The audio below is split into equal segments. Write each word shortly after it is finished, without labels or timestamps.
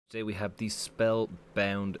Today we have the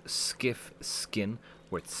Spellbound Skiff skin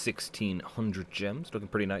worth 1,600 gems. Looking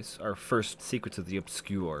pretty nice. Our first Secrets of the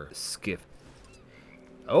Obscure skiff.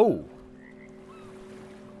 Oh!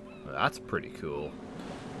 Well, that's pretty cool.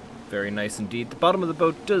 Very nice indeed. The bottom of the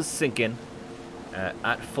boat does sink in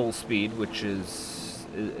at full speed, which is...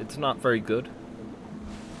 it's not very good.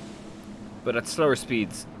 But at slower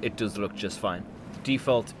speeds, it does look just fine. The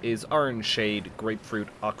default is Orange Shade, Grapefruit,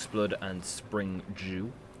 Oxblood, and Spring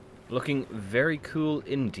Dew. Looking very cool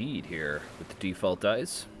indeed here with the default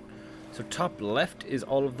dies. So top left is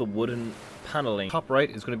all of the wooden paneling. Top right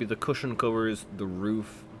is going to be the cushion covers, the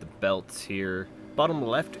roof, the belts here. Bottom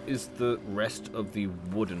left is the rest of the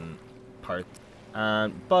wooden part.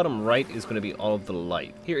 And bottom right is going to be all of the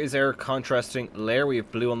light. Here is our contrasting layer. We have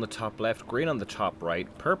blue on the top left, green on the top right,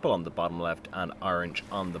 purple on the bottom left, and orange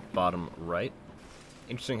on the bottom right.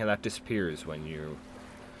 Interesting how that disappears when you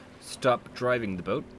stop driving the boat.